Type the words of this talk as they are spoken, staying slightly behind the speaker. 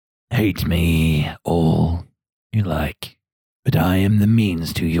Hate me all you like, but I am the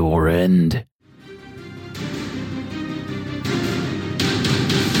means to your end.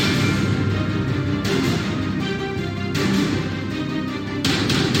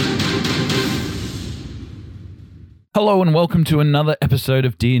 Hello and welcome to another episode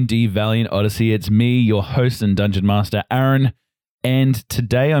of D&D Valiant Odyssey. It's me, your host and Dungeon Master, Aaron, and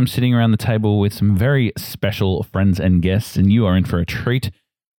today I'm sitting around the table with some very special friends and guests, and you are in for a treat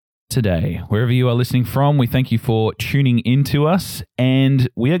today. Wherever you are listening from, we thank you for tuning into us, and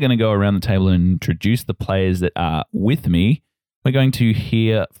we are going to go around the table and introduce the players that are with me. We're going to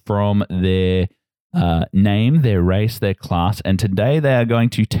hear from their name, their race, their class, and today they are going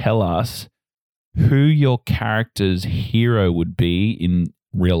to tell us who your character's hero would be in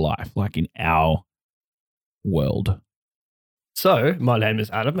real life, like in our world. So, my name is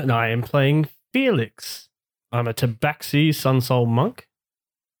Adam, and I am playing Felix. I'm a Tabaxi Sunsoul monk.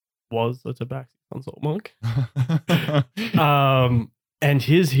 Was a Tabaxi Sunsoul monk. And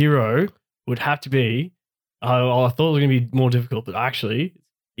his hero would have to be, I thought it was going to be more difficult, but actually,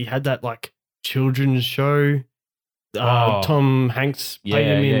 he had that like children's show. Tom Hanks played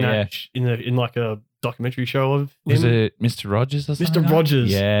him in like a documentary show of him. Was it Mr. Rogers or something? Mr. Rogers.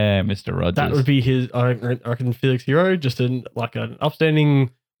 Yeah, Mr. Rogers. That would be his, I reckon, Felix hero, just an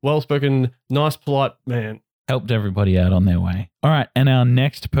upstanding, well-spoken, nice, polite man. Helped everybody out on their way. All right, and our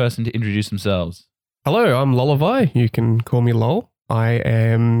next person to introduce themselves. Hello, I'm Lullaby. You can call me Lol. I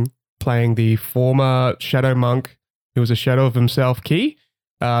am playing the former Shadow Monk who was a shadow of himself, Key,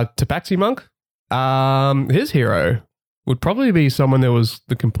 Tabaxi Monk. His hero would probably be someone that was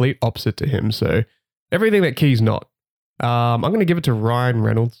the complete opposite to him. So everything that Key's not. I'm going to give it to Ryan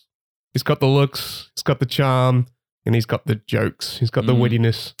Reynolds. He's got the looks, he's got the charm, and he's got the jokes. He's got the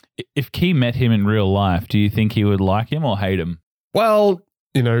wittiness. If Key met him in real life, do you think he would like him or hate him? Well,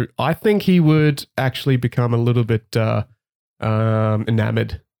 I think he would actually become a little bit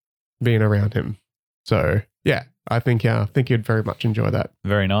enamored being around him. So, yeah. I think you'd very much enjoy that.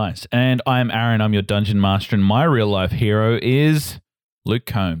 Very nice. And I'm Aaron. I'm your Dungeon Master, and my real-life hero is Luke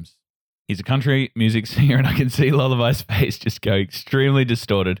Combs. He's a country music singer, and I can see Lullaby's face just go extremely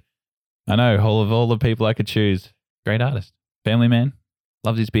distorted. I know, of all the people I could choose. Great artist. Family man.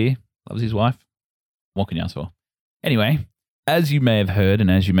 Loves his beer. Loves his wife. What can you ask for? Anyway, as you may have heard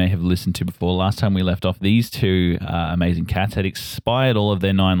and as you may have listened to before, last time we left off, these two amazing cats had expired all of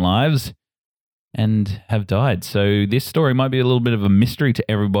their 9 lives and have died. So this story might be a little bit of a mystery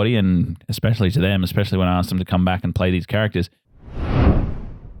to everybody, and especially to them, especially when I asked them to come back and play these characters.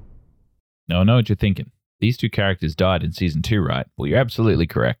 Now, I know what you're thinking. These two characters died in Season 2, right? Well, you're absolutely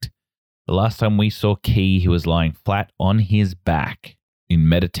correct. The last time we saw Key, he was lying flat on his back in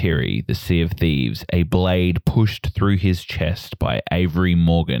Mediteri, the Sea of Thieves, a blade pushed through his chest by Avery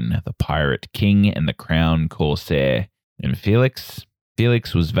Morgan, the Pirate King and the Crown Corsair. And Felix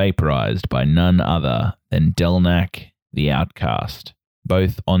was vaporized by none other than Delnak the Outcast,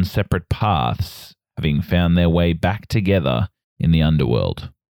 both on separate paths, having found their way back together in the underworld.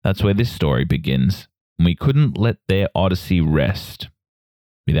 That's where this story begins, and we couldn't let their odyssey rest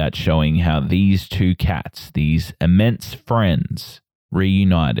without showing how these two cats, these immense friends,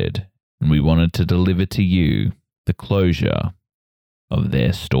 reunited, and we wanted to deliver to you the closure of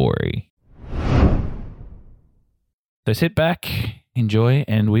their story. So sit back, enjoy,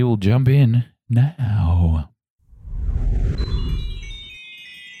 and we will jump in now.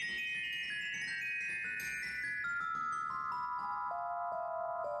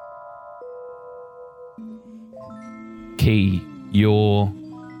 Key, your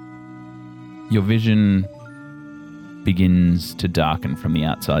vision begins to darken from the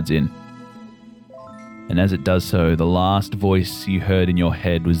outsides in. And as it does so, the last voice you heard in your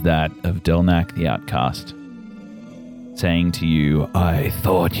head was that of Delnak the Outcast, saying to you, "I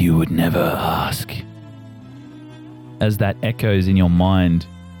thought you would never ask." As that echoes in your mind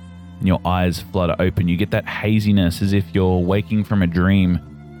and your eyes flutter open, you get that haziness as if you're waking from a dream.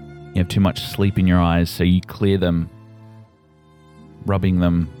 You have too much sleep in your eyes, so you clear them, rubbing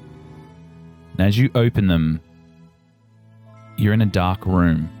them. And as you open them, you're in a dark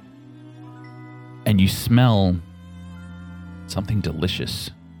room and you smell something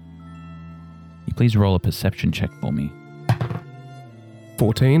delicious. You please roll a perception check for me.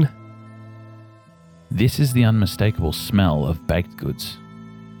 14. This is the unmistakable smell of baked goods.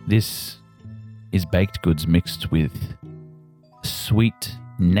 This is baked goods mixed with sweet,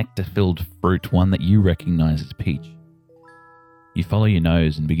 nectar-filled fruit, one that you recognize as peach. You follow your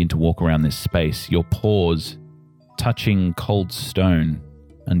nose and begin to walk around this space, your paws touching cold stone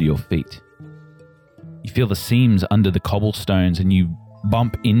under your feet. You feel the seams under the cobblestones and you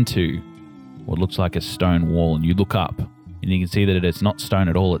bump into what looks like a stone wall, and you look up and you can see that it's not stone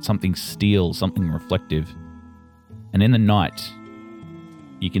at all. It's something steel, something reflective. And in the night,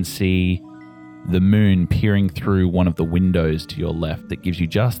 you can see the moon peering through one of the windows to your left that gives you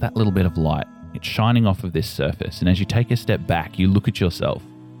just that little bit of light. It's shining off of this surface. And as you take a step back, you look at yourself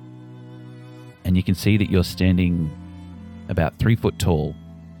and you can see that you're standing about 3 foot tall.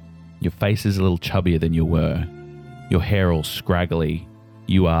 Your face is a little chubbier than you were. Your hair all scraggly.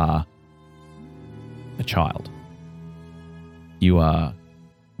 You are a child. You are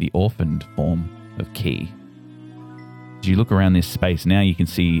the orphaned form of Key. As you look around this space, now you can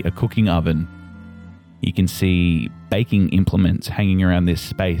see a cooking oven. You can see baking implements hanging around this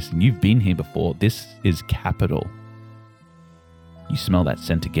space. And you've been here before. This is capital. You smell that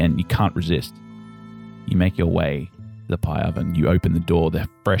scent again. You can't resist. You make your way to the pie oven. You open the door, the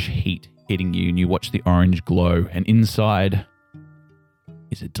fresh heat hitting you, and you watch the orange glow. And inside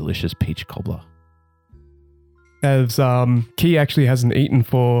is a delicious peach cobbler. As Key actually hasn't eaten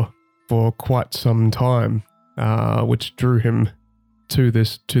for quite some time, which drew him to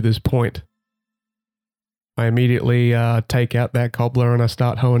this point. I immediately take out that cobbler and I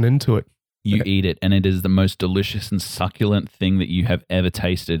start hoeing into it. You eat it, and it is the most delicious and succulent thing that you have ever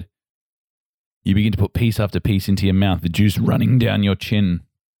tasted. You begin to put piece after piece into your mouth, the juice running down your chin.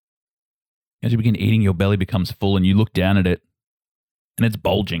 As you begin eating, your belly becomes full and you look down at it, and it's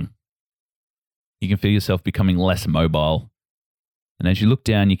bulging. You can feel yourself becoming less mobile. And as you look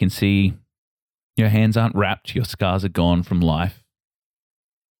down, you can see your hands aren't wrapped, your scars are gone from life.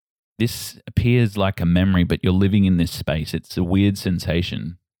 This appears like a memory, but you're living in this space. It's a weird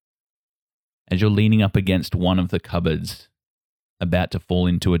sensation. As you're leaning up against one of the cupboards, about to fall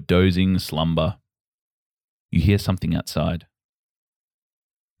into a dozing slumber, you hear something outside.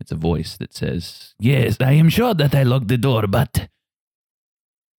 It's a voice that says, "Yes, I am sure that I locked the door, but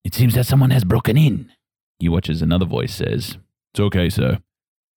it seems that someone has broken in." You watch as another voice says, "It's okay, sir.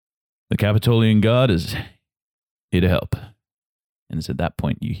 The Capitolian Guard is here to help." And it's at that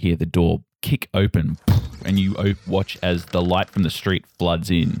point you hear the door kick open, and you watch as the light from the street floods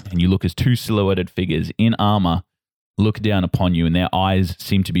in, and you look as two silhouetted figures in armor look down upon you, and their eyes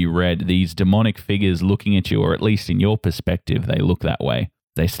seem to be red. These demonic figures looking at you, or at least in your perspective, they look that way.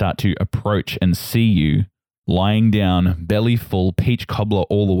 They start to approach and see you lying down, belly full, peach cobbler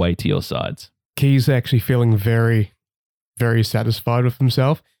all the way to your sides. Key's actually feeling very, very satisfied with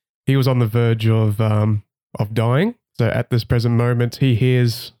himself. He was on the verge of dying. So at this present moment, he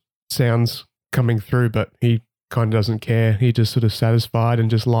hears sounds coming through, but he kind of doesn't care. He just sort of satisfied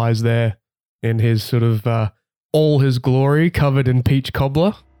and just lies there in his sort of all his glory, covered in peach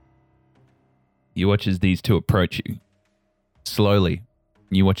cobbler. You watch as these two approach you slowly.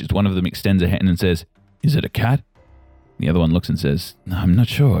 You watch as one of them extends a hand and says, "Is it a cat?" The other one looks and says, "No, I'm not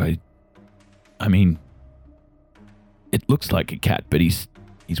sure. I mean, it looks like a cat, but he's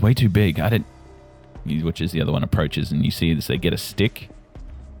way too big. You watch as the other one approaches, and you see this, they get a stick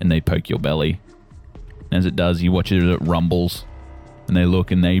and they poke your belly. And as it does, you watch as it rumbles, and they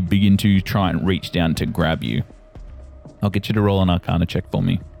look and they begin to try and reach down to grab you. I'll get you to roll an Arcana check for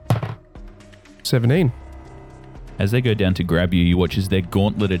me. 17. As they go down to grab you, you watch as their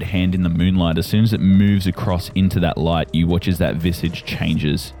gauntleted hand in the moonlight, as soon as it moves across into that light, you watch as that visage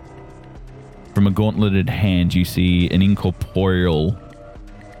changes. From a gauntleted hand, you see an incorporeal,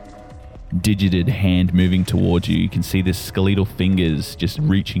 digited hand moving towards you. You can see the skeletal fingers just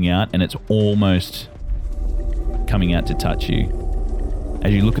reaching out, and it's almost coming out to touch you.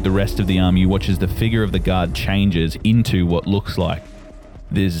 As you look at the rest of the arm, you watch as the figure of the guard changes into what looks like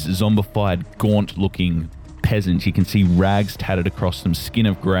this zombified, gaunt-looking peasant. You can see rags tattered across some skin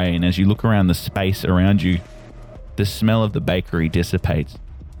of grey, and as you look around the space around you, the smell of the bakery dissipates.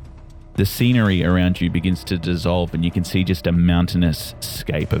 The scenery around you begins to dissolve, and you can see just a mountainous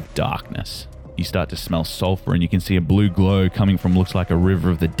scape of darkness. You start to smell sulfur, and you can see a blue glow coming from looks like a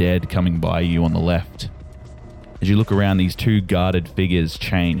river of the dead coming by you on the left. As you look around, these two guarded figures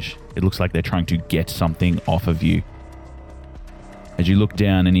change. It looks like they're trying to get something off of you. As you look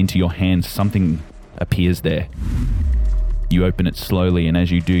down and into your hands, something appears there. You open it slowly, and as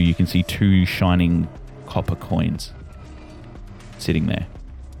you do, you can see two shining copper coins sitting there.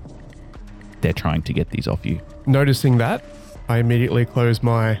 They're trying to get these off you. Noticing that, I immediately close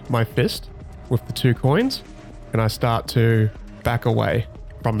my fist with the 2 coins, and I start to back away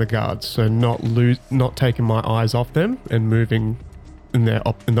from the guards, so not taking my eyes off them and moving in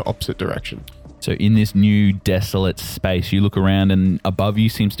the opposite direction. So in this new desolate space, you look around, and above you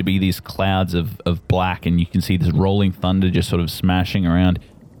seems to be these clouds of black, and you can see this rolling thunder just sort of smashing around.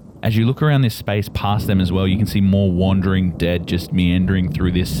 As you look around this space past them as well, you can see more wandering dead just meandering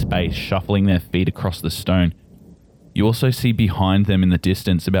through this space, shuffling their feet across the stone. You also see behind them in the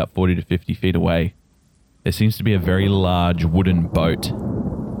distance, about 40 to 50 feet away, there seems to be a very large wooden boat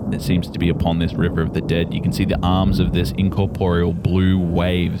that seems to be upon this river of the dead. You can see the arms of this incorporeal blue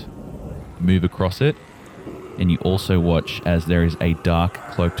wave move across it, and you also watch as there is a dark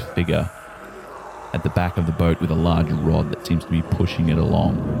cloaked figure at the back of the boat with a large rod that seems to be pushing it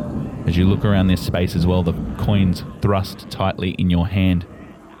along. As you look around this space as well, the coins thrust tightly in your hand.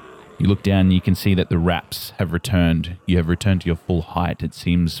 You look down and you can see that the wraps have returned. You have returned to your full height. It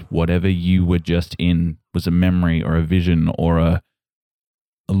seems whatever you were just in was a memory or a vision or a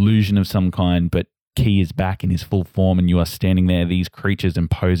illusion of some kind, but Key is back in his full form and you are standing there, these creatures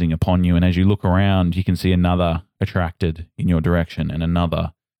imposing upon you. And as you look around, you can see another attracted in your direction and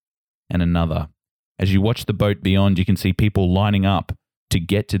another and another. As you watch the boat beyond, you can see people lining up to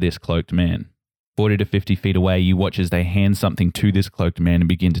get to this cloaked man. 40 to 50 feet away, you watch as they hand something to this cloaked man and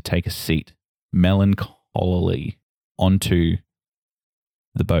begin to take a seat melancholily onto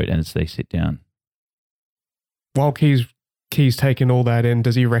the boat as they sit down. While Key's taking all that in,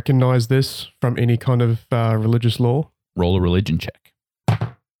 does he recognize this from any kind of religious law? Roll a religion check.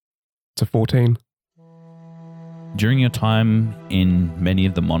 It's a 14. During your time in many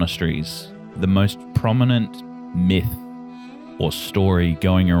of the monasteries, the most prominent myth or story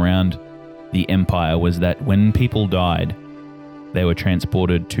going around the empire was that when people died, they were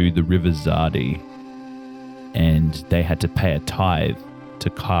transported to the river Zadi and they had to pay a tithe to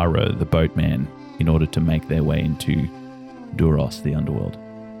Kara, the boatman, in order to make their way into Duros, the underworld.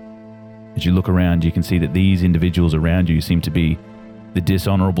 As you look around, you can see that these individuals around you seem to be the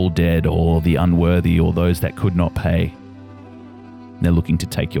dishonorable dead or the unworthy or those that could not pay. They're looking to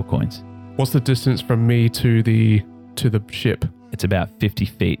take your coins. What's the distance from me to the ship? It's about 50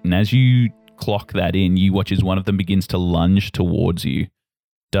 feet. And as you clock that in, you watch as one of them begins to lunge towards you.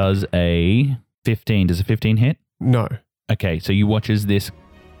 Does a 15 hit? No. Okay, so you watch as this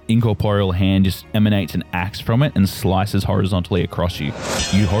incorporeal hand just emanates an axe from it and slices horizontally across you.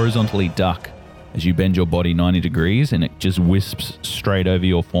 You horizontally duck as you bend your body 90 degrees and it just wisps straight over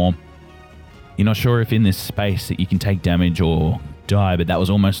your form. You're not sure if in this space that you can take damage or die, but that was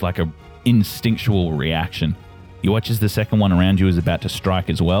almost like a instinctual reaction. You watch as the second one around you is about to strike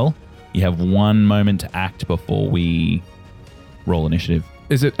as well. You have one moment to act before we roll initiative.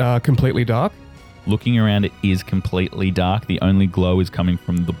 Is it completely dark? Looking around, it is completely dark. The only glow is coming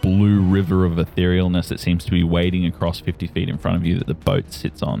from the blue river of etherealness that seems to be wading across 50 feet in front of you that the boat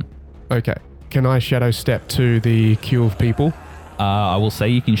sits on. Okay. Can I shadow step to the queue of people? I will say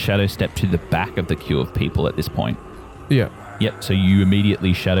you can shadow step to the back of the queue of people at this point. Yeah. Yep, so you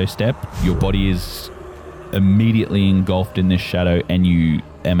immediately shadow step. Your body is immediately engulfed in this shadow and you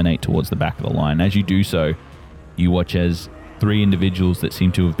emanate towards the back of the line. As you do so, you watch as 3 individuals that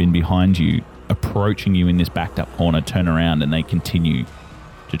seem to have been behind you approaching you in this backed up corner turn around and they continue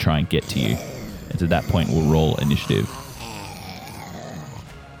to try and get to you. And at that point, we'll roll initiative.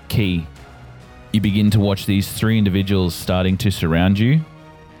 Key, you begin to watch these 3 individuals starting to surround you.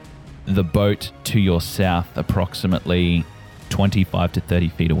 The boat to your south, approximately 25 to 30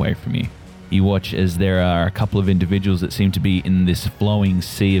 feet away from you. You watch as there are a couple of individuals that seem to be in this flowing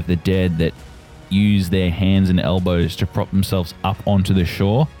sea of the dead that use their hands and elbows to prop themselves up onto the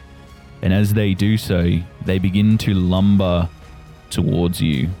shore. And as they do so, they begin to lumber towards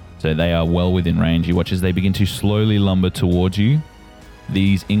you. So they are well within range. You watch as they begin to slowly lumber towards you.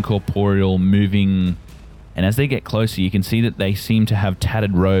 These incorporeal moving, and as they get closer, you can see that they seem to have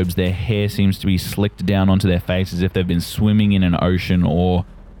tattered robes. Their hair seems to be slicked down onto their face as if they've been swimming in an ocean or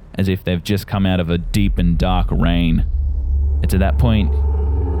as if they've just come out of a deep and dark rain. It's at that point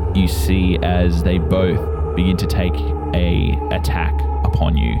you see as they both begin to take a attack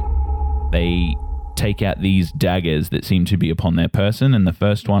upon you. They take out these daggers that seem to be upon their person, and the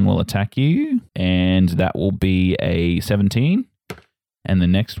first one will attack you, and that will be a 17, and the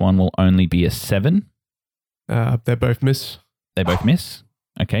next one will only be a 7. They both miss. They both miss.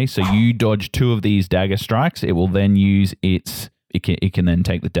 Okay, so you dodge 2 of these dagger strikes. It will then use its... It can then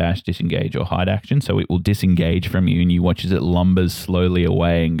take the dash, disengage, or hide action, so it will disengage from you, and you watch as it lumbers slowly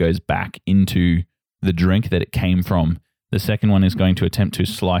away and goes back into the drink that it came from. The second one is going to attempt to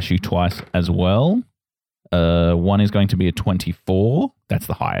slice you twice as well. One is going to be a 24. That's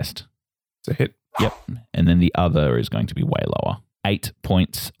the highest. It's a hit. Yep. And then the other is going to be way lower. 8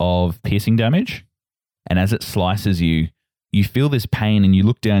 points of piercing damage. And as it slices you, you feel this pain and you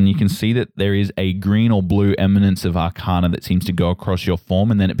look down and you can see that there is a green or blue eminence of arcana that seems to go across your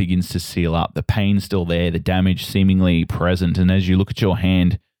form, and then it begins to seal up. The pain's still there, the damage seemingly present. And as you look at your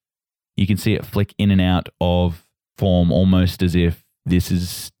hand, You can see it flick in and out of form almost as if this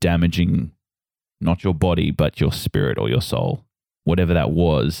is damaging not your body, but your spirit or your soul. Whatever that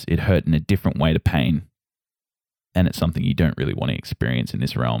was, it hurt in a different way to pain. And it's something you don't really want to experience in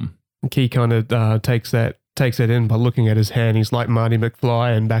this realm. Key kind of takes that in by looking at his hand. He's like Marty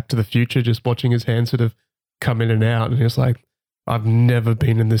McFly and Back to the Future, just watching his hand sort of come in and out. And he's like, I've never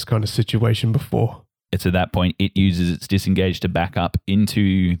been in this kind of situation before. It's at that point it uses its disengage to back up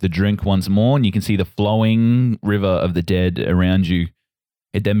into the drink once more, and you can see the flowing river of the dead around you.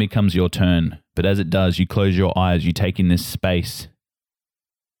 It then becomes your turn, but as it does, you close your eyes, you take in this space,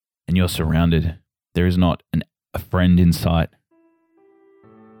 and you're surrounded. There is not a friend in sight.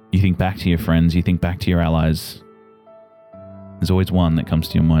 You think back to your friends, you think back to your allies. There's always one that comes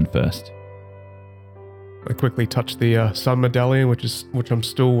to your mind first. I quickly touch the sun medallion, which I'm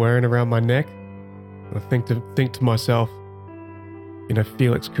still wearing around my neck. And I think to myself,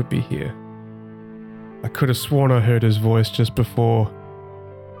 Felix could be here. I could have sworn I heard his voice just before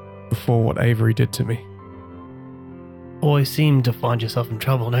what Avery did to me. Always seem to find yourself in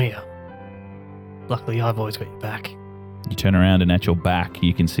trouble, don't you? Luckily, I've always got your back. You turn around and at your back,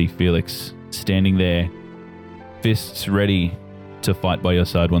 you can see Felix standing there, fists ready to fight by your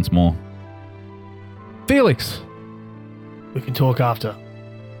side once more. Felix! We can talk after.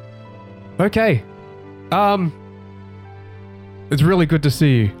 Okay. It's really good to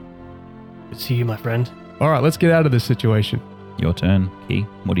see you. Good to see you, my friend. All right, let's get out of this situation. Your turn, Key.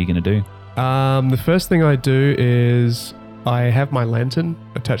 What are you going to do? The first thing I do is I have my lantern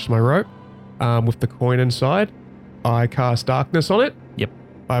attached to my rope with the coin inside. I cast darkness on it. Yep.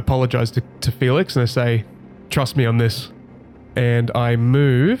 I apologize to Felix and I say, trust me on this. And I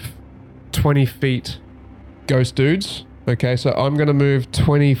move 20 feet. Ghost dudes. Okay, so I'm going to move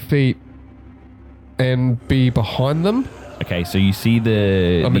 20 feet and be behind them. Okay, so you see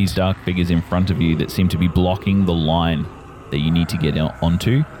these dark figures in front of you that seem to be blocking the line that you need to get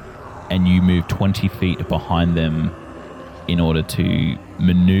onto, and you move 20 feet behind them in order to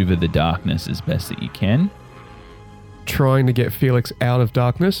maneuver the darkness as best that you can. Trying to get Felix out of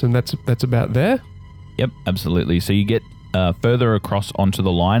darkness, and that's about there. Yep, absolutely. So you get further across onto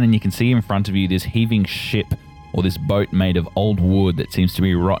the line, and you can see in front of you this heaving ship or this boat made of old wood that seems to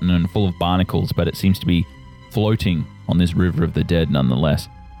be rotten and full of barnacles, but it seems to be floating on this river of the dead nonetheless.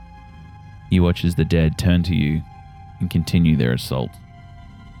 You watch as the dead turn to you and continue their assault.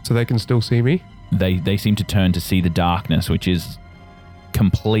 So they can still see me? They seem to turn to see the darkness, which is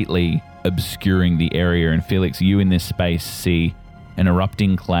completely obscuring the area. And Felix, you in this space see an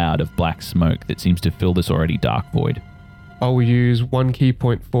erupting cloud of black smoke that seems to fill this already dark void. I will use one key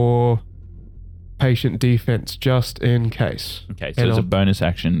point for patient defense just in case. Okay, so as a bonus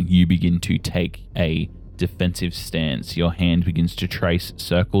action, you begin to take a defensive stance. Your hand begins to trace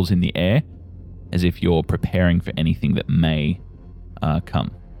circles in the air as if you're preparing for anything that may come.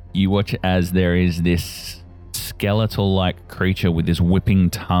 You watch as there is this skeletal-like creature with this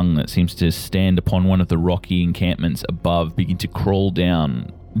whipping tongue that seems to stand upon one of the rocky encampments above, begin to crawl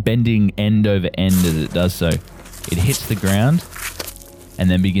down, bending end over end as it does so. It hits the ground and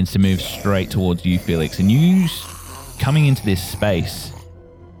then begins to move straight towards you, Felix. And you, coming into this space,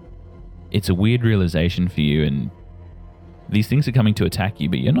 it's a weird realization for you, and these things are coming to attack you,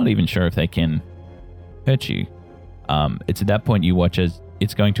 but you're not even sure if they can hurt you. It's at that point you watch as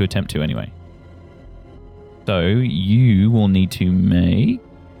it's going to attempt to anyway. So you will need to make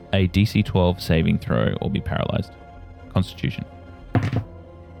a DC 12 saving throw or be paralyzed. Constitution.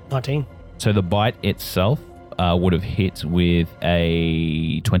 19. So the bite itself would have hit with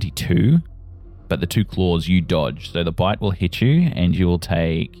a 22, but the two claws you dodge. So the bite will hit you and you will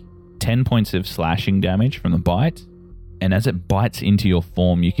take 10 points of slashing damage from the bite. And as it bites into your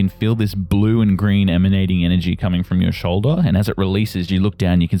form, you can feel this blue and green emanating energy coming from your shoulder. And as it releases, you look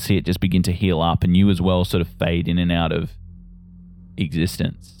down, you can see it just begin to heal up, and you as well sort of fade in and out of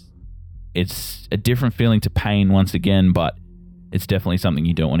existence. It's a different feeling to pain once again, but it's definitely something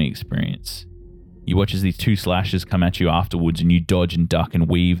you don't want to experience. You watch as these two slashes come at you afterwards, and you dodge and duck and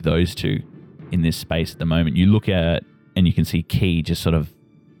weave those two in this space at the moment. You look at it, and you can see Key just sort of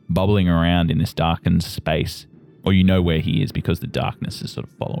bubbling around in this darkened space. Or you know where he is because the darkness is sort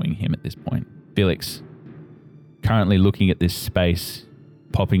of following him at this point. Felix, currently looking at this space,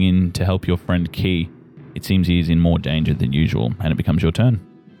 popping in to help your friend Key, it seems he is in more danger than usual, and it becomes your turn.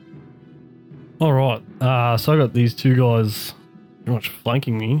 All right. So I got these two guys pretty much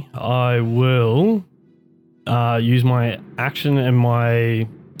flanking me. I will use my action and my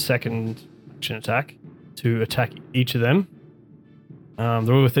second action attack to attack each of them.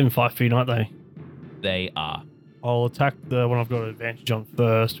 They're all within 5 feet, aren't they? They are. I'll attack the one I've got advantage on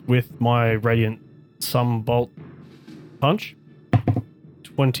first with my Radiant Sunbolt punch.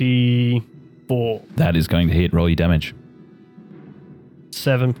 24. That is going to hit. Roll your damage.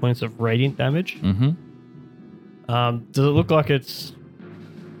 7 points of radiant damage. Mm-hmm. Does it look like it's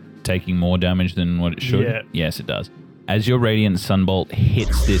taking more damage than what it should? Yeah. Yes, it does. As your Radiant Sunbolt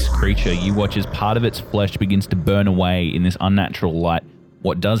hits this creature, you watch as part of its flesh begins to burn away in this unnatural light.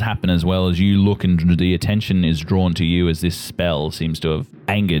 What does happen as well is you look and the attention is drawn to you as this spell seems to have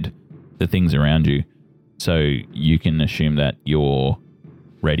angered the things around you. So you can assume that your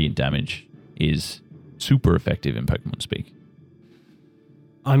radiant damage is super effective in Pokemon speak.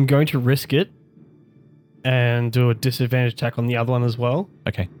 I'm going to risk it and do a disadvantage attack on the other one as well.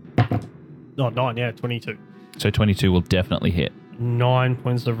 Okay. Oh, 9, yeah, 22. So 22 will definitely hit. 9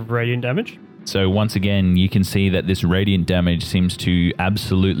 points of radiant damage. So once again, you can see that this radiant damage seems to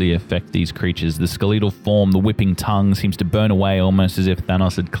absolutely affect these creatures. The skeletal form, the whipping tongue seems to burn away almost as if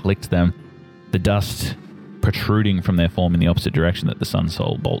Thanos had clicked them. The dust protruding from their form in the opposite direction that the Sun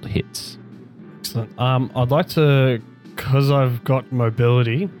Soul Bolt hits. Excellent. I'd like to, because I've got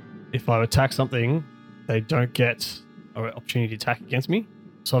mobility, if I attack something, they don't get an opportunity to attack against me.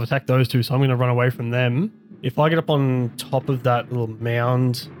 So I've attacked those two, so I'm going to run away from them. If I get up on top of that little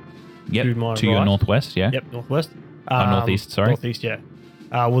mound... Yep, to my your right. northwest, yeah? Yep, northwest. Northeast, sorry. Northeast, yeah.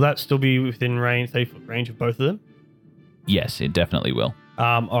 Will that still be within 30-foot range of both of them? Yes, it definitely will.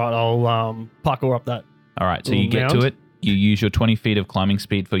 All right, I'll parkour up that. All right, so you get to it. You use your 20 feet of climbing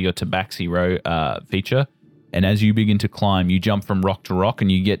speed for your Tabaxi Row feature. And as you begin to climb, you jump from rock to rock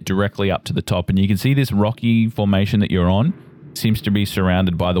and you get directly up to the top. And you can see this rocky formation that you're on seems to be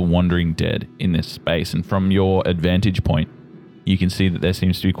surrounded by the wandering dead in this space. And from your advantage point, you can see that there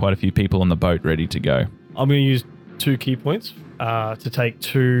seems to be quite a few people on the boat ready to go. I'm going to use 2 key points to take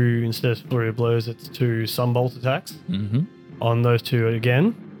 2, instead of flurry of blows, it's 2 sunbolt attacks on those 2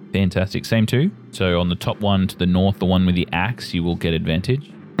 again. Fantastic. Same 2. So on the top one to the north, the one with the axe, you will get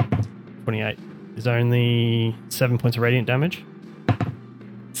advantage. 28. Is only 7 points of radiant damage.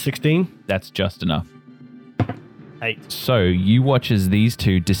 16. That's just enough. 8. So you watch as these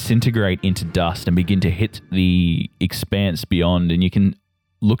 2 disintegrate into dust and begin to hit the expanse beyond, and you can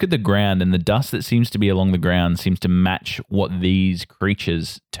look at the ground, and the dust that seems to be along the ground seems to match what these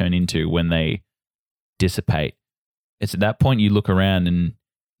creatures turn into when they dissipate. It's at that point you look around, and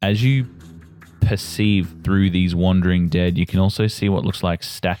as you perceive through these wandering dead, you can also see what looks like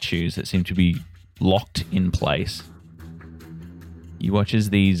statues that seem to be locked in place. You watch as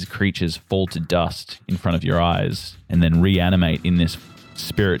these creatures fall to dust in front of your eyes and then reanimate in this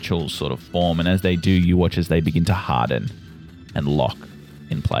spiritual sort of form. And as they do, you watch as they begin to harden and lock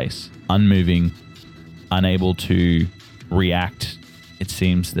in place. Unmoving, unable to react. It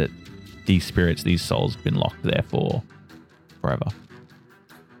seems that these spirits, these souls have been locked there for forever.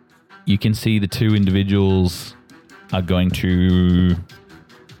 You can see the 2 individuals are going to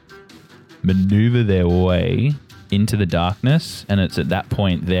maneuver their way into the darkness, and it's at that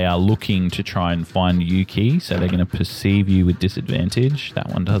point they are looking to try and find Yuki, so they're going to perceive you with disadvantage. That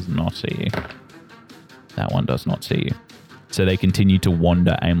one does not see you. That one does not see you. So they continue to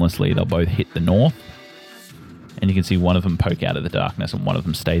wander aimlessly. They'll both hit the north, and you can see one of them poke out of the darkness and one of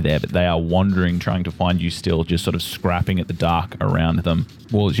them stay there, but they are wandering, trying to find you still, just sort of scrapping at the dark around them.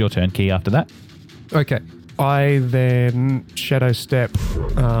 Well, it's your turn, Key, after that. Okay. I then shadow step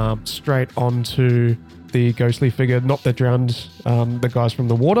straight onto the ghostly figure, not the drowned, the guys from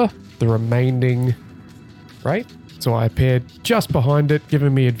the water, the remaining, right? So I appeared just behind it,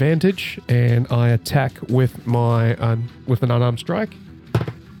 giving me advantage, and I attack with my with an unarmed strike.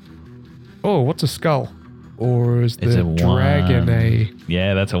 Oh, what's a skull? Or is the dragon a...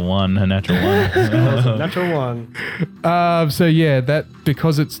 Yeah, that's a 1, a natural 1. Natural 1. So yeah, that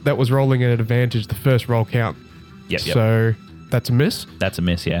because that was rolling at an advantage, the first roll count. Yep. So that's a miss. That's a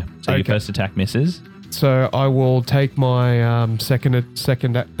miss, yeah. So your first attack misses. So I will take my second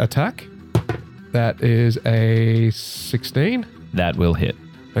attack. That is a 16. That will hit.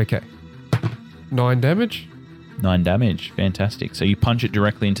 Okay. 9 damage. 9 damage. Fantastic. So you punch it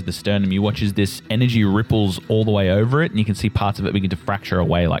directly into the sternum. You watch as this energy ripples all the way over it, and you can see parts of it begin to fracture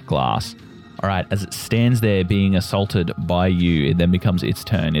away like glass. All right, as it stands there being assaulted by you, it then becomes its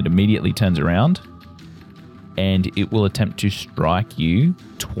turn. It immediately turns around, and it will attempt to strike you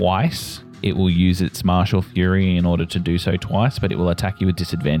twice. It will use its martial fury in order to do so twice, but it will attack you with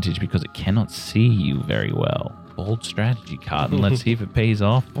disadvantage because it cannot see you very well. Bold strategy, Carton. Let's see if it pays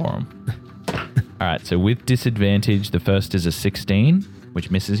off for him. All right, so with disadvantage, the first is a 16,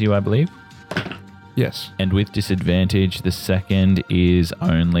 which misses you, I believe. Yes. And with disadvantage, the second is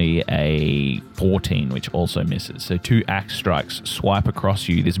only a 14, which also misses. So 2 axe strikes swipe across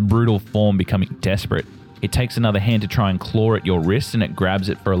you, this brutal form becoming desperate. It takes another hand to try and claw at your wrist, and it grabs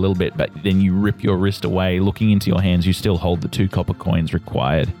it for a little bit, but then you rip your wrist away. Looking into your hands, you still hold the 2 copper coins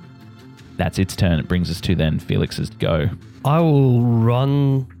required. That's its turn. It brings us to then Felix's go. I will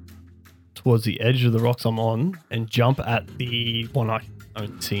run towards the edge of the rocks I'm on and jump at the one I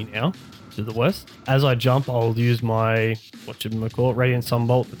only see now to the west. As I jump, I'll use my, Radiant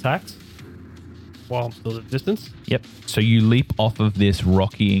Sunbolt attacks while I'm still at a distance. Yep. So you leap off of this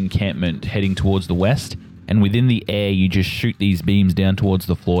rocky encampment heading towards the west, and within the air, you just shoot these beams down towards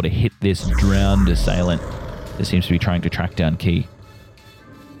the floor to hit this drowned assailant that seems to be trying to track down Key.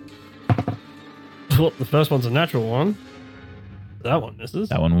 Well, the first one's a natural one. That one misses.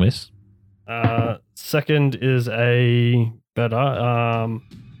 That one miss. Second is a better.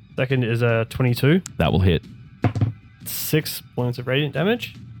 Second is a 22. That will hit. 6 points of radiant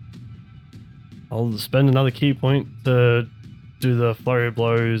damage. I'll spend another key point to do the flurry of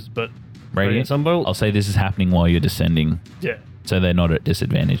blows, but Radiant Sunbolt. I'll say this is happening while you're descending. Yeah. So they're not at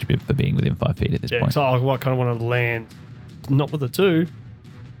disadvantage for being within 5 feet at this point. So I kind of want to land, not with a 2.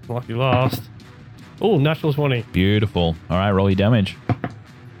 Lucky last. Oh, natural 20. Beautiful. All right, roll your damage.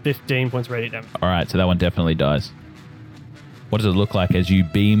 15 points of radiant damage. All right, so that one definitely dies. What does it look like as you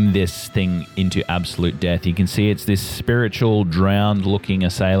beam this thing into absolute death? You can see it's this spiritual, drowned-looking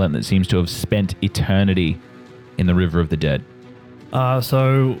assailant that seems to have spent eternity in the River of the Dead.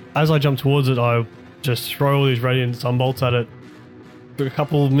 So as I jump towards it, I just throw all these radiant sunbolts at it. A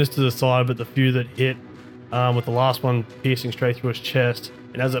couple missed to the side, but the few that hit, with the last one piercing straight through its chest.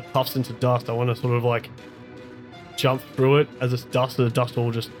 And as it puffs into dust, I want to sort of like jump through it as it's dust. So the dust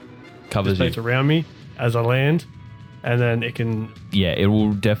all just Covers dissipates you. around me as I land. And then it can... Yeah, it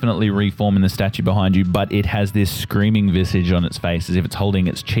will definitely reform in the statue behind you, but it has this screaming visage on its face as if it's holding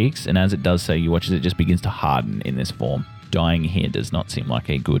its cheeks. And as it does so, you watch as it just begins to harden in this form. Dying here does not seem like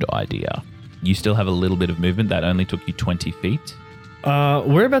a good idea. You still have a little bit of movement. That only took you 20 feet.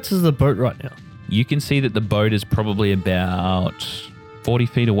 Whereabouts is the boat right now? You can see that the boat is probably about 40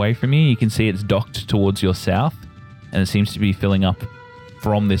 feet away from you. You can see it's docked towards your south, and it seems to be filling up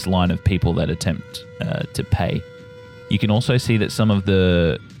from this line of people that attempt to pay. You can also see that some of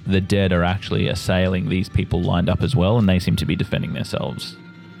the dead are actually assailing these people lined up as well, and they seem to be defending themselves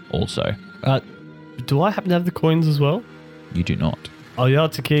also. Do I happen to have the coins as well? You do not. I'll yell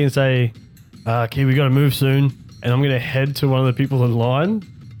to Key and say, Key, we got to move soon. And I'm going to head to one of the people in line.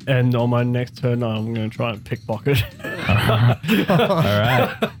 And on my next turn, I'm going to try and pickpocket. All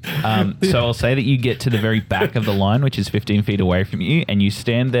right. So I'll say that you get to the very back of the line, which is 15 feet away from you, and you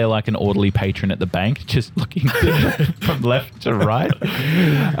stand there like an orderly patron at the bank, just looking from left to right.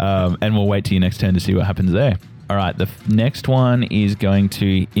 And we'll wait till your next turn to see what happens there. All right. The next one is going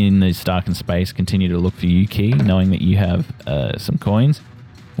to, in this darkened space, continue to look for you, Key, knowing that you have some coins.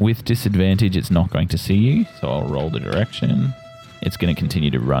 With disadvantage, it's not going to see you, so I'll roll the direction. It's going to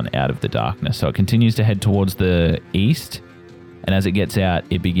continue to run out of the darkness. So it continues to head towards the east, and as it gets out,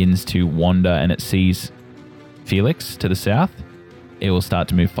 it begins to wander, and it sees Felix to the south. It will start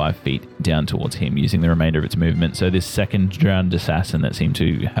to move 5 feet down towards him using the remainder of its movement. So this second drowned assassin that seemed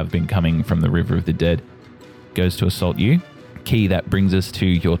to have been coming from the River of the Dead goes to assault you. Key, that brings us to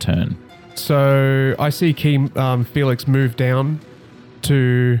your turn. So I see Felix move down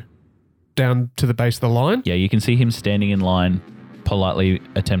to the base of the line. Yeah, you can see him standing in line, politely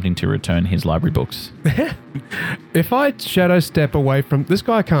attempting to return his library books. If I shadow step away from this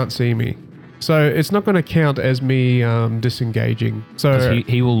guy, can't see me, so it's not going to count as me disengaging. So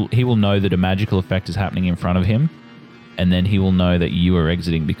he will know that a magical effect is happening in front of him, and then he will know that you are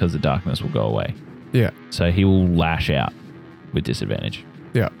exiting because the darkness will go away. Yeah. So he will lash out with disadvantage.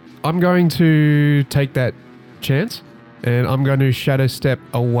 Yeah. I'm going to take that chance, and I'm going to shadow step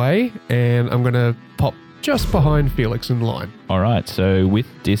away, and I'm going to pop just behind Felix in line. All right. So with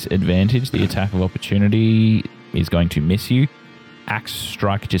disadvantage, the attack of opportunity is going to miss you. Axe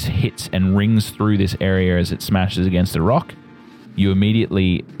strike just hits and rings through this area as it smashes against a rock. You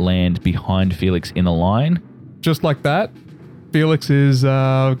immediately land behind Felix in a line. Just like that, Felix is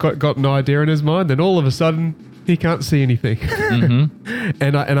got an idea in his mind. Then all of a sudden, he can't see anything. Mm-hmm.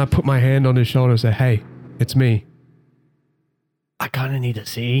 and I put my hand on his shoulder and say, "Hey, it's me. I kind of need to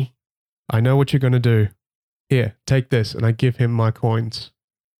see. I know what you're going to do. Here, take this." And I give him my coins.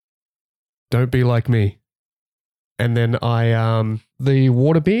 Don't be like me. And then the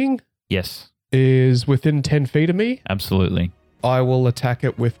water being Yes, is within 10 feet of me. absolutely. I will attack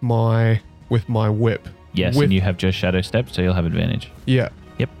it with my whip. Yes, and you have just shadow step, so you'll have advantage. Yeah.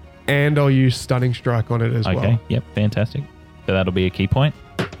 Yep. And I'll use Stunning Strike on it as well. Okay, yep, fantastic. So that'll be a key point.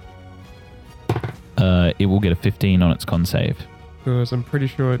 It will get a 15 on its con save. Because I'm pretty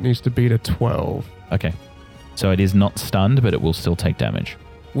sure it needs to beat a 12. Okay. So it is not stunned, but it will still take damage.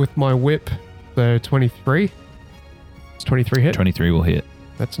 With my whip, so 23. It's 23 hit. 23 will hit.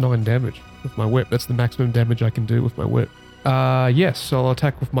 That's 9 damage with my whip. That's the maximum damage I can do with my whip. Yes, so I'll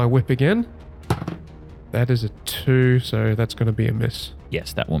attack with my whip again. That is a 2, so that's going to be a miss.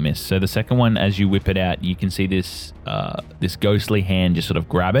 Yes, that will miss. So the second one, as you whip it out, you can see this this ghostly hand just sort of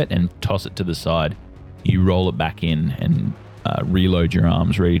grab it and toss it to the side. You roll it back in and reload your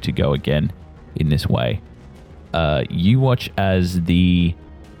arms, ready to go again in this way. You watch as the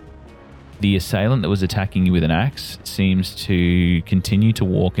assailant that was attacking you with an axe seems to continue to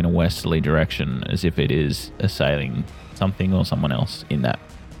walk in a westerly direction, as if it is assailing something or someone else in that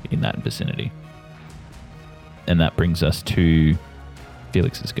vicinity. And that brings us to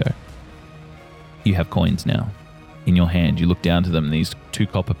Felix's go. You have coins now in your hand. You look down to them, and these 2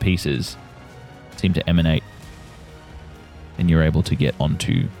 copper pieces seem to emanate, and you're able to get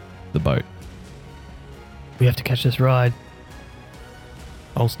onto the boat. We have to catch this ride.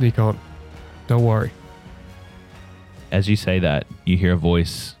 I'll sneak on. Don't worry. As you say that, you hear a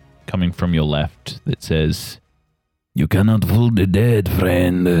voice coming from your left that says, "You cannot fool the dead,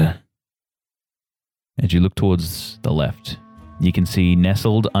 friend." As you look towards the left, you can see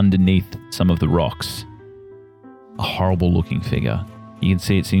nestled underneath some of the rocks a horrible looking figure. You can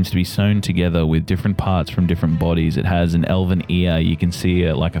see it seems to be sewn together with different parts from different bodies. It has an elven ear. You can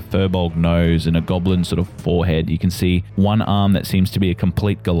see like a furbolg nose and a goblin sort of forehead. You can see one arm that seems to be a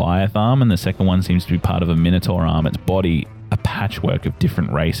complete Goliath arm, and the second one seems to be part of a Minotaur arm. Its body, a patchwork of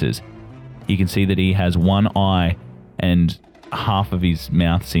different races. You can see that he has one eye and half of his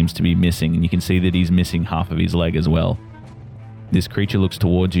mouth seems to be missing, and you can see that he's missing half of his leg as well. This creature looks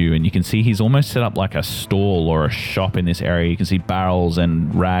towards you, and you can see he's almost set up like a stall or a shop in this area. You can see barrels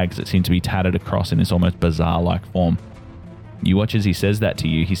and rags that seem to be tattered across in this almost bazaar-like form. You watch as he says that to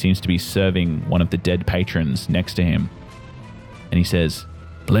you. He seems to be serving one of the dead patrons next to him. And he says,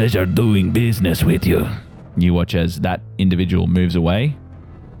 "Pleasure doing business with you." You watch as that individual moves away,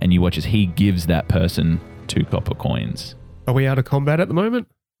 and you watch as he gives that person 2 copper coins. Are we out of combat at the moment?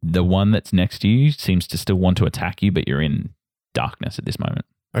 The one that's next to you seems to still want to attack you, but you're in darkness at this moment.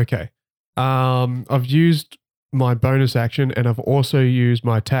 Okay. I've used my bonus action and I've also used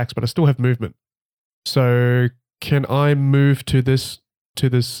my attacks, but I still have movement. So can I move to this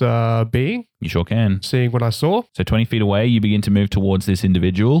being? You sure can. Seeing what I saw? So 20 feet away, you begin to move towards this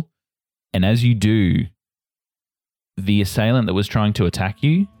individual. And as you do, the assailant that was trying to attack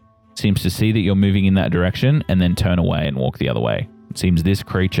you seems to see that you're moving in that direction and then turn away and walk the other way. It seems this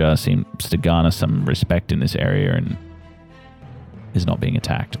creature seems to garner some respect in this area and is not being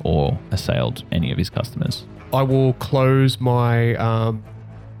attacked or assailed any of his customers. I will close my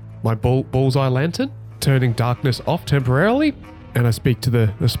my bullseye lantern, turning darkness off temporarily, and I speak to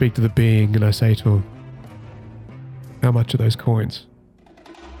the being and I say to him, "How much are those coins?"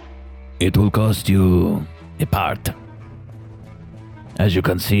 "It will cost you a part. As you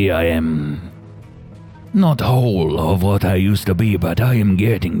can see, I am not whole of what I used to be, but I am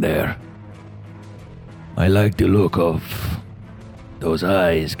getting there. I like the look of those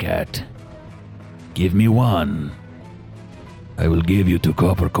eyes, cat. Give me 1. I will give you 2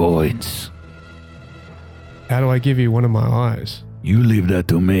 copper coins." How do I give you one of my eyes? "You leave that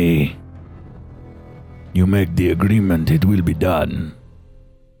to me. You make the agreement, it will be done."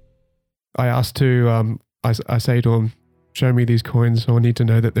 I ask to, I say to him, "Show me these coins, so I need to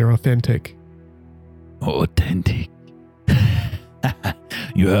know that they're authentic." "Authentic?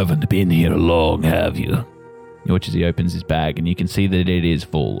 You haven't been here long, have you?" You watch as he opens his bag, and you can see that it is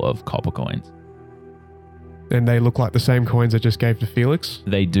full of copper coins. And they look like the same coins I just gave to Felix?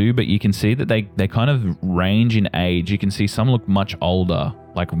 They do, but you can see that they kind of range in age. You can see some look much older,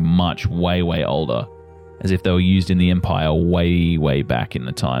 like much, way, way older, as if they were used in the Empire way, way back in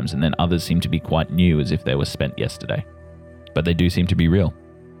the times, and then others seem to be quite new, as if they were spent yesterday. But they do seem to be real.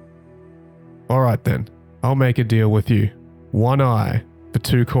 All right then, I'll make a deal with you. 1 eye for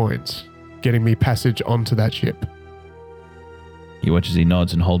 2 coins, getting me passage onto that ship. You watch as he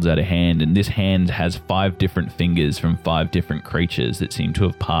nods and holds out a hand, and this hand has 5 different fingers from 5 different creatures that seem to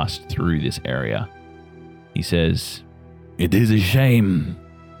have passed through this area. He says, "It is a shame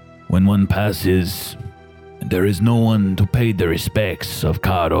when one passes and there is no one to pay the respects of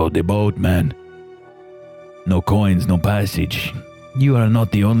Caro the boatman. No coins, no passage. You are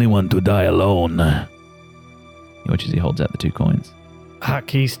not the only one to die alone." you watch as he holds out the 2 coins.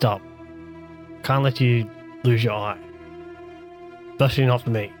 Key, stop. Can't let you lose your eye. Especially not for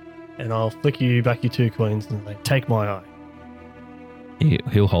me. and I'll flick you back your 2 coins and say, take my eye.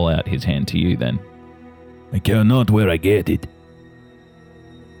 He'll hold out his hand to you then. I care not where I get it.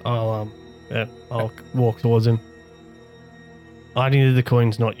 I'll walk towards him. I needed the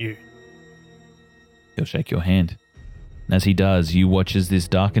coins, not you. He'll shake your hand. And as he does, you watch as this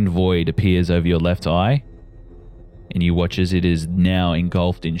darkened void appears over your left eye, and you watch as it is now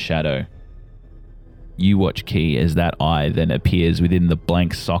engulfed in shadow. You watch, Key, as that eye then appears within the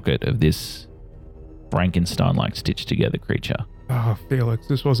blank socket of this Frankenstein-like stitched-together creature. Oh, Felix,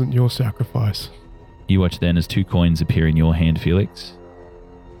 this wasn't your sacrifice. You watch then as 2 coins appear in your hand, Felix,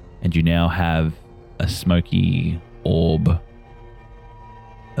 and you now have a smoky orb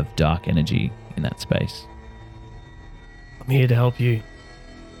of dark energy in that space. I'm here to help you.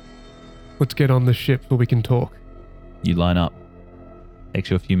 Let's get on the ship so we can talk. You line up. Takes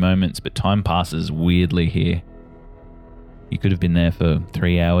you a few moments, but time passes weirdly here. You could have been there for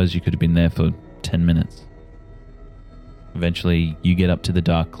 3 hours, you could have been there for 10 minutes. Eventually, you get up to the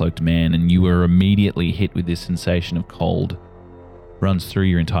dark cloaked man, and you are immediately hit with this sensation of cold. Runs through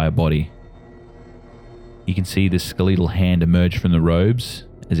your entire body. You can see this skeletal hand emerge from the robes,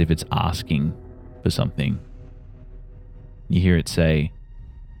 as if it's asking for something. You hear it say,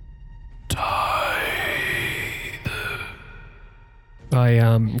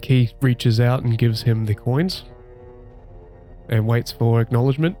 Keith reaches out and gives him the coins and waits for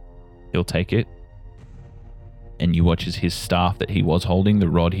acknowledgement. He'll take it, and you watch as his staff that he was holding, the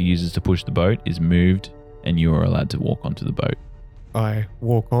rod he uses to push the boat, is moved, and you are allowed to walk onto the boat. I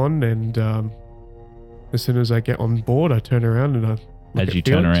walk on, and as soon as I get on board, I turn around and I look As you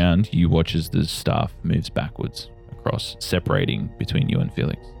turn around, you watch as the staff moves backwards across, separating between you and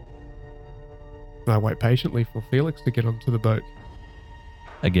Felix. I wait patiently for Felix to get onto the boat.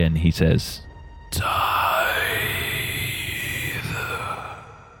 Again, he says,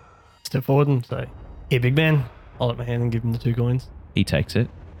 Step forward and say, here, big man. Hold up my hand and give him the 2 coins. he takes it,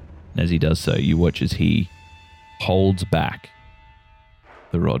 and as he does so, you watch as he holds back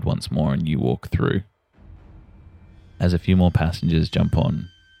the rod once more and you walk through. As a few more passengers jump on,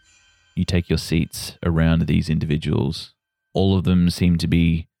 you take your seats around these individuals. All of them seem to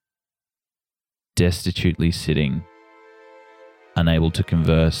be destitutely sitting, unable to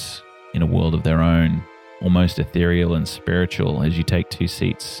converse in a world of their own, almost ethereal and spiritual, as you take 2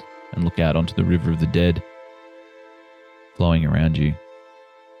 seats and look out onto the river of the dead flowing around you.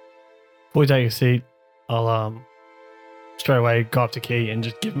 Before we take a seat, I'll straight away go up to Key and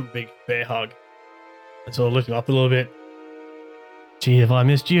just give him a big bear hug. And sort of lift him up a little bit. Gee, have I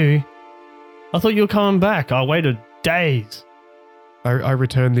missed you? I thought you were coming back. I waited days. I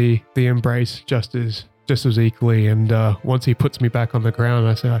return the embrace just as equally, and once he puts me back on the ground,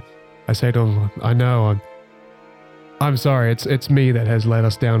 I say to him, I know, I'm sorry. It's me that has let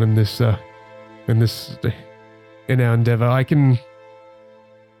us down in our endeavor. I can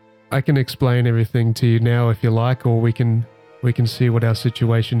explain everything to you now if you like, or we can see what our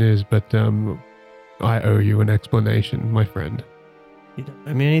situation is. But I owe you an explanation, my friend. You don't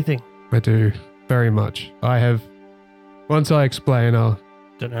owe me anything. I do, very much. Once I explain, I'll...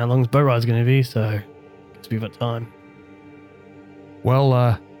 Don't know how long this boat ride's going to be, so guess we've got time. Well,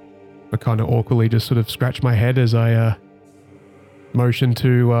 I kind of awkwardly just sort of scratch my head as I motion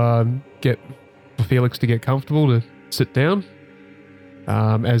to get Felix to get comfortable to sit down,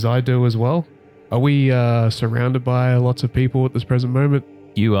 as I do as well. Are we surrounded by lots of people at this present moment?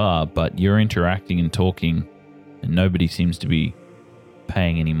 You are, but you're interacting and talking, and nobody seems to be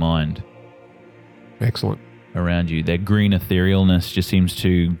paying any mind. Excellent. Around you, their green etherealness just seems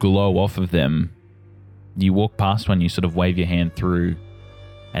to glow off of them. You walk past one, you sort of wave your hand through,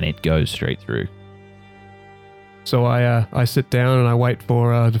 and it goes straight through. So I sit down and I wait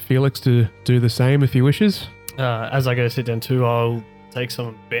for Felix to do the same if he wishes. As I go to sit down too, I'll take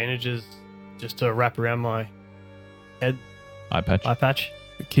some bandages just to wrap around my head. Eye patch.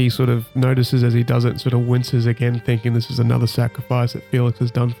 Key sort of notices as he does it and sort of winces again, thinking this is another sacrifice that Felix has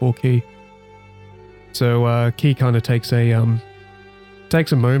done for Key. So Key kind of takes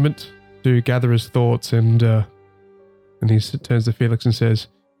a moment to gather his thoughts, and he turns to Felix and says,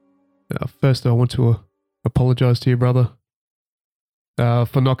 first I want to apologize to you, brother,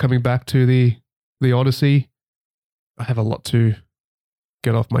 for not coming back to the Odyssey. I have a lot to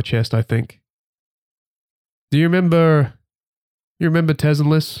get off my chest, I think. Do you remember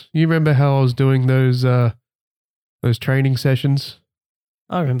Tezenless? You remember how I was doing those training sessions?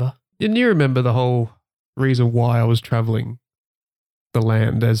 I remember. And you remember the whole reason why I was traveling the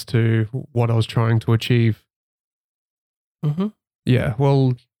land as to what I was trying to achieve? Mm-hmm. Yeah,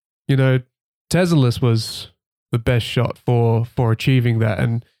 well, Tezenless was the best shot for achieving that,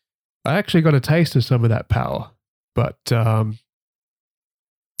 and I actually got a taste of some of that power, but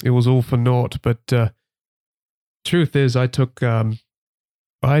it was all for naught. But truth is, I took you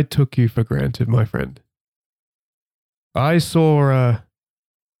for granted, my friend. I was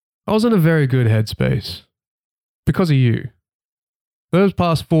in a very good headspace because of you. Those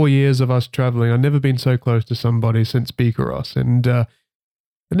past 4 years of us traveling, I've never been so close to somebody since Bikaros, and I've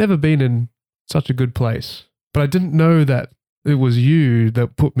never been in such a good place. But I didn't know that it was you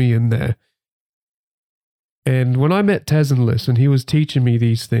that put me in there. And when I met Tezenlis and he was teaching me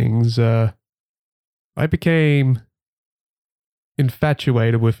these things, I became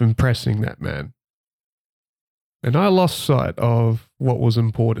infatuated with impressing that man. And I lost sight of what was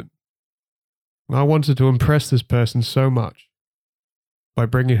important. I wanted to impress this person so much by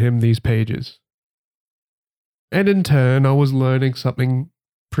bringing him these pages. And in turn, I was learning something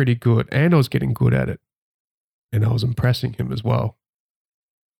pretty good, and I was getting good at it. And I was impressing him as well.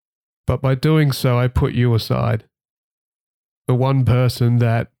 But by doing so, I put you aside. The one person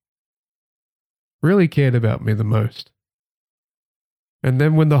that really cared about me the most. And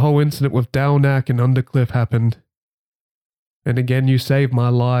then when the whole incident with Dalnak and Undercliff happened, and again you saved my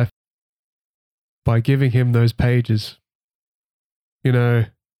life by giving him those pages. You know,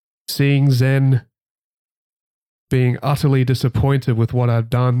 seeing Zen being utterly disappointed with what I've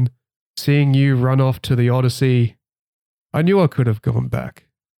done, seeing you run off to the Odyssey, I knew I could have gone back.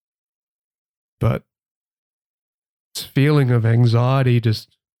 But this feeling of anxiety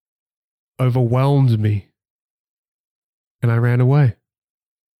just overwhelmed me. And I ran away.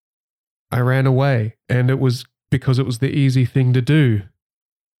 And it was because it was the easy thing to do.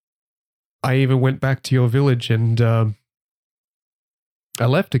 I even went back to your village and I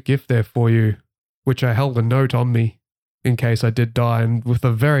left a gift there for you, which I held a note on me in case I did die, and with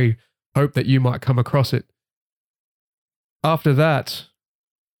a very hope that you might come across it. After that,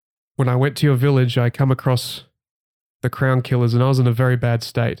 when I went to your village, I come across the Crown Killers, and I was in a very bad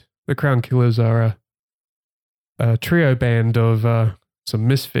state. The Crown Killers are a trio band of some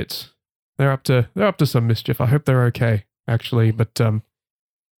misfits. They're up to some mischief. I hope they're okay, actually. But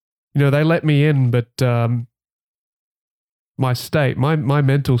they let me in, but my state, my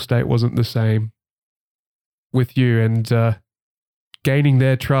mental state wasn't the same with you, and gaining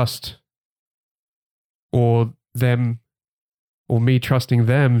their trust, or them, or me trusting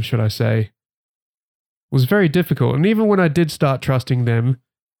them, should I say, was very difficult. And even when I did start trusting them,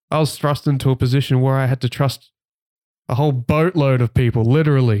 I was thrust into a position where I had to trust a whole boatload of people,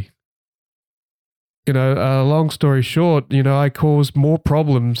 literally. Long story short, I caused more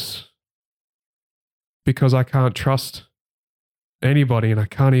problems because I can't trust anybody, and I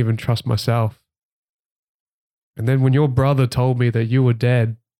can't even trust myself. And then when your brother told me that you were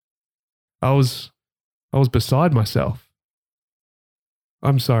dead, I was beside myself.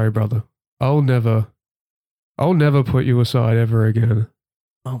 I'm sorry, brother. I'll never put you aside ever again.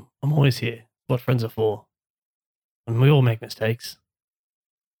 I'm always here. What friends are for. And we all make mistakes.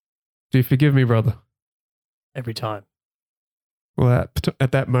 Do you forgive me, brother? Every time. Well,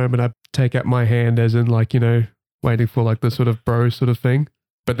 at that moment, I take out my hand as in waiting for the sort of bro sort of thing.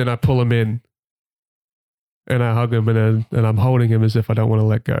 But then I pull him in and I hug him and I'm holding him as if I don't want to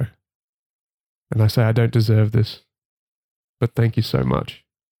let go. And I say, I don't deserve this, but thank you so much.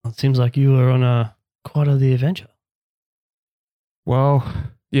 Well, it seems like you were on quite the adventure. Well,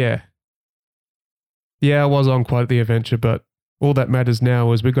 yeah. Yeah, I was on quite the adventure, but all that matters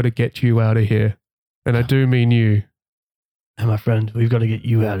now is we've got to get you out of here. And I do mean you. And my friend, we've got to get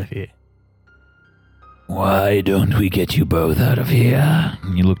you out of here. Why don't we get you both out of here?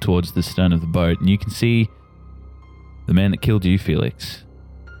 And you look towards the stern of the boat, and you can see the man that killed you, Felix,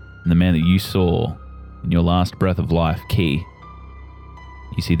 and the man that you saw in your last breath of life, Key.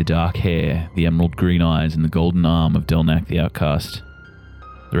 You see the dark hair, the emerald green eyes, and the golden arm of Delnak the Outcast.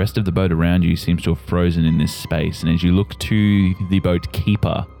 The rest of the boat around you seems to have frozen in this space, and as you look to the boat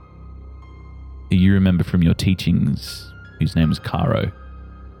keeper, who you remember from your teachings, whose name is Caro,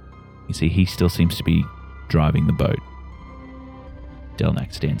 you see he still seems to be driving the boat.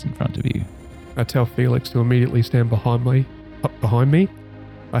 Delnak stands in front of you. I tell Felix to immediately stand behind me.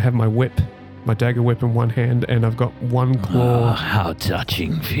 I have my whip, my dagger whip in one hand, and I've got one claw. Oh, how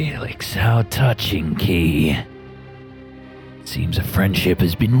touching, Felix. How touching, Key. Seems a friendship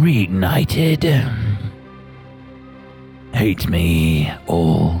has been reignited. Hate me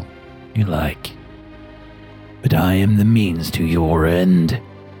all you like, but I am the means to your end.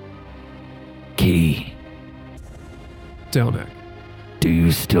 Key. Delnak. Do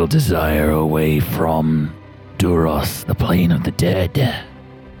you still desire a way from Duros, the plane of the dead?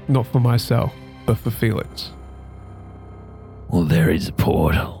 Not for myself, but for Felix. Well, there is a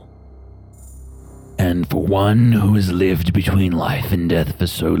portal. And for one who has lived between life and death for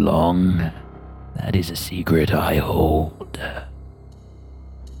so long, that is a secret I hold.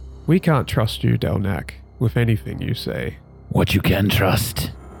 We can't trust you, Delnak, with anything you say. What you can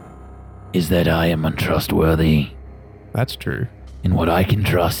trust is that I am untrustworthy. That's true. And what I can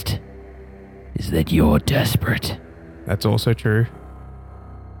trust is that you're desperate. That's also true.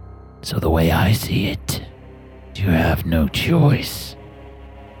 So the way I see it, you have no choice.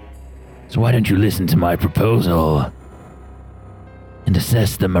 So why don't you listen to my proposal and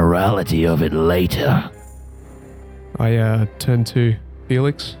assess the morality of it later? I turn to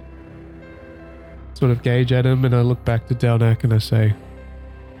Felix, sort of gauge at him, and I look back to Delnak and I say,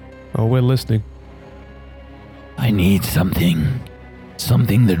 "Oh, we're listening." I need something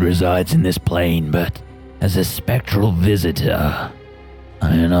that resides in this plane, but as a spectral visitor,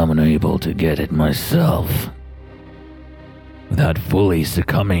 I am unable to get it myself without fully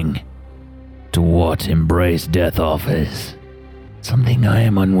succumbing to what embrace death offers. Something I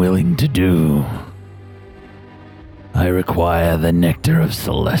am unwilling to do. I require the nectar of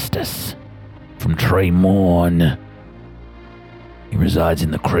Celestus from Trey Morn. He resides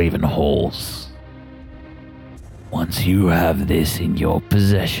in the Craven Halls. Once you have this in your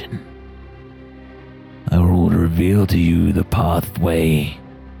possession, I will reveal to you the pathway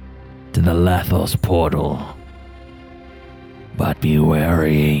to the Lathos portal. But be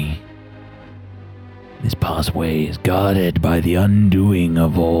wary. This pathway is guarded by the undoing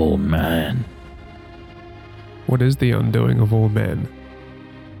of all man. What is the undoing of all men?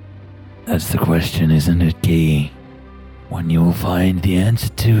 That's the question, isn't it, Key? One you will find the answer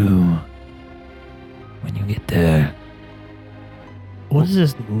to when you get there. What does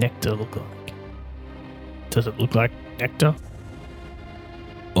this nectar look like? Does it look like nectar?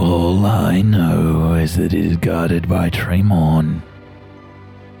 All I know is that it is guarded by Tremon,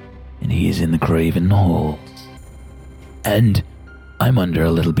 and he is in the Craven Halls. And I'm under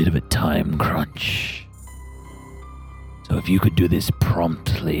a little bit of a time crunch. So if you could do this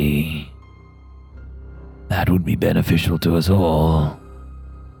promptly, that would be beneficial to us all.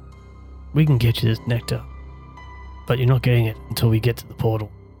 We can get you this nectar, but you're not getting it until we get to the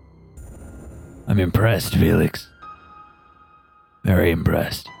portal. I'm impressed, Felix. Very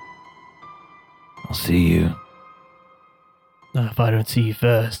impressed. I'll see you. If I don't see you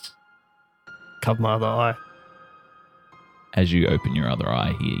first, cover my other eye. As you open your other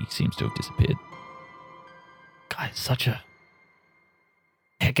eye, he seems to have disappeared. Guy's such a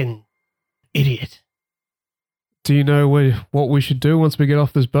heckin' idiot. Do you know what we should do once we get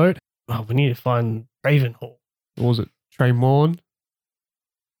off this boat? Oh, we need to find Raven Hall. What was it? Trey Morn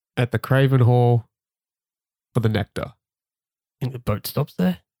at the Craven Hall for the nectar. Think the boat stops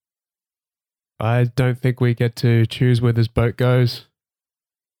there? I don't think we get to choose where this boat goes.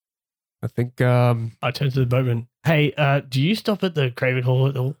 I think, I turn to the boatman. Hey, do you stop at the Craven Hall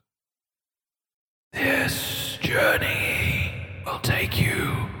at all? This journey will take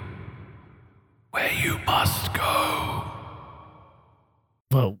you where you must go.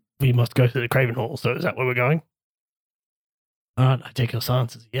 Well, we must go to the Craven Hall, so is that where we're going? Alright, I take your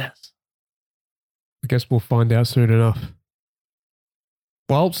silence as a yes. I guess we'll find out soon enough.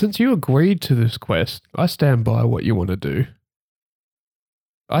 Well, since you agreed to this quest, I stand by what you want to do.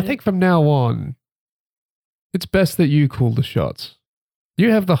 I think from now on, it's best that you call the shots.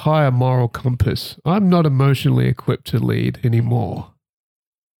 You have the higher moral compass. I'm not emotionally equipped to lead anymore.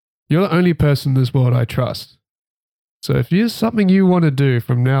 You're the only person in this world I trust. So if there's something you want to do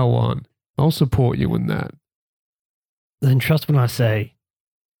from now on, I'll support you in that. Then trust when I say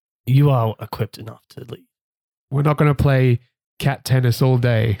you are equipped enough to lead. We're not going to play cat tennis all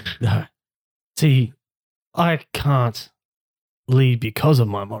day. No. See, I can't lead because of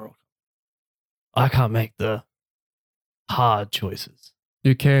my moral. I can't make the hard choices.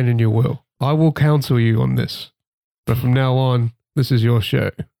 You can and you will. I will counsel you on this. But from now on, this is your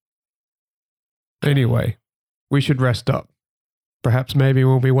show. Anyway, we should rest up. Perhaps maybe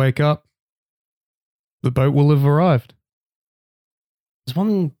when we wake up, the boat will have arrived. There's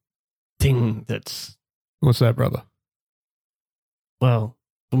one thing that's, What's that, brother? well,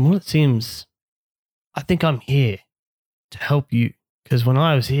 from what it seems, I think I'm here to help you. Because when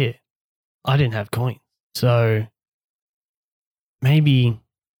I was here, I didn't have coins. So maybe.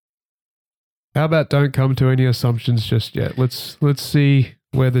 How about don't come to any assumptions just yet? Let's see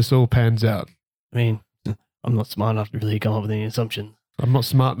where this all pans out. I mean, I'm not smart enough to really come up with any assumptions. I'm not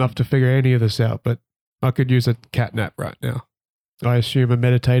smart enough to figure any of this out, but I could use a cat nap right now. I assume a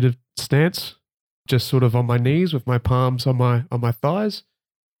meditative stance, just sort of on my knees with my palms on my thighs,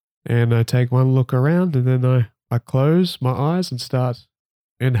 and I take one look around, and then I close my eyes and start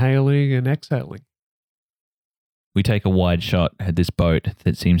inhaling and exhaling. We take a wide shot at this boat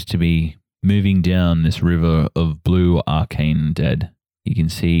that seems to be moving down this river of blue arcane dead. You can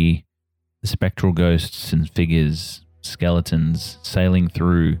see the spectral ghosts and figures, skeletons sailing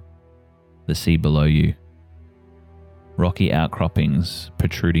through the sea below you. Rocky outcroppings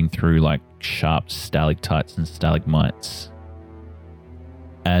protruding through like sharp stalactites and stalagmites.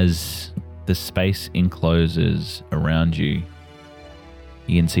 As the space encloses around you,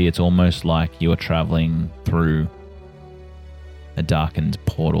 you can see it's almost like you are traveling through a darkened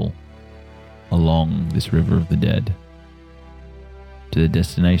portal along this river of the dead to the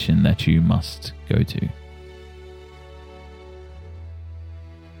destination that you must go to.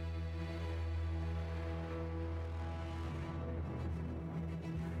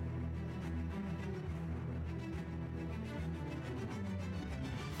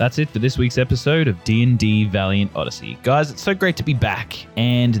 That's it for this week's episode of D&D Valiant Odyssey. Guys, it's so great to be back.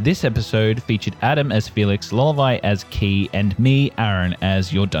 And this episode featured Adam as Felix, Lullaby as Key, and me, Aaron,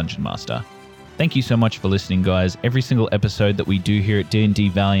 as your Dungeon Master. Thank you so much for listening, guys. Every single episode that we do here at D&D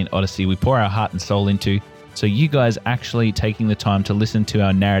Valiant Odyssey, we pour our heart and soul into. So you guys actually taking the time to listen to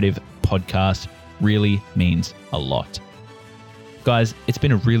our narrative podcast really means a lot. Guys, it's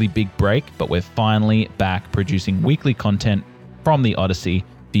been a really big break, but we're finally back producing weekly content from the Odyssey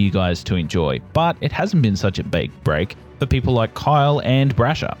for you guys to enjoy. But it hasn't been such a big break for people like Kyle and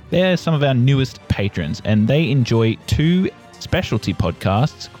Brasher. They're some of our newest patrons, and they enjoy two specialty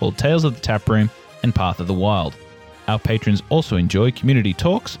podcasts called Tales of the Taproom and Path of the Wild. Our patrons also enjoy community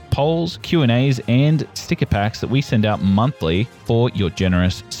talks, polls, Q&As, and sticker packs that we send out monthly for your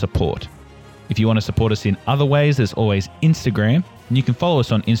generous support. If you want to support us in other ways, there's always Instagram, and you can follow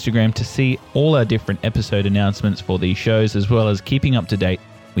us on Instagram to see all our different episode announcements for these shows, as well as keeping up to date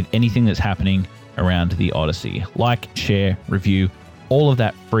with anything that's happening around the Odyssey. Like, share, review, all of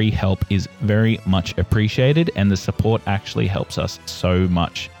that free help is very much appreciated, and the support actually helps us so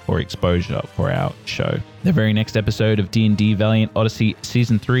much for exposure for our show. The very next episode of D&D Valiant Odyssey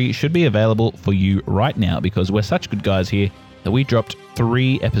Season 3 should be available for you right now, because we're such good guys here that we dropped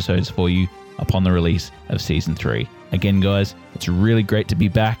 3 episodes for you upon the release of Season 3. Again, guys, it's really great to be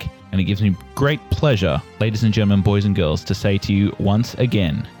back, and it gives me great pleasure, ladies and gentlemen, boys and girls, to say to you once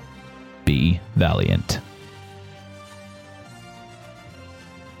again, be valiant.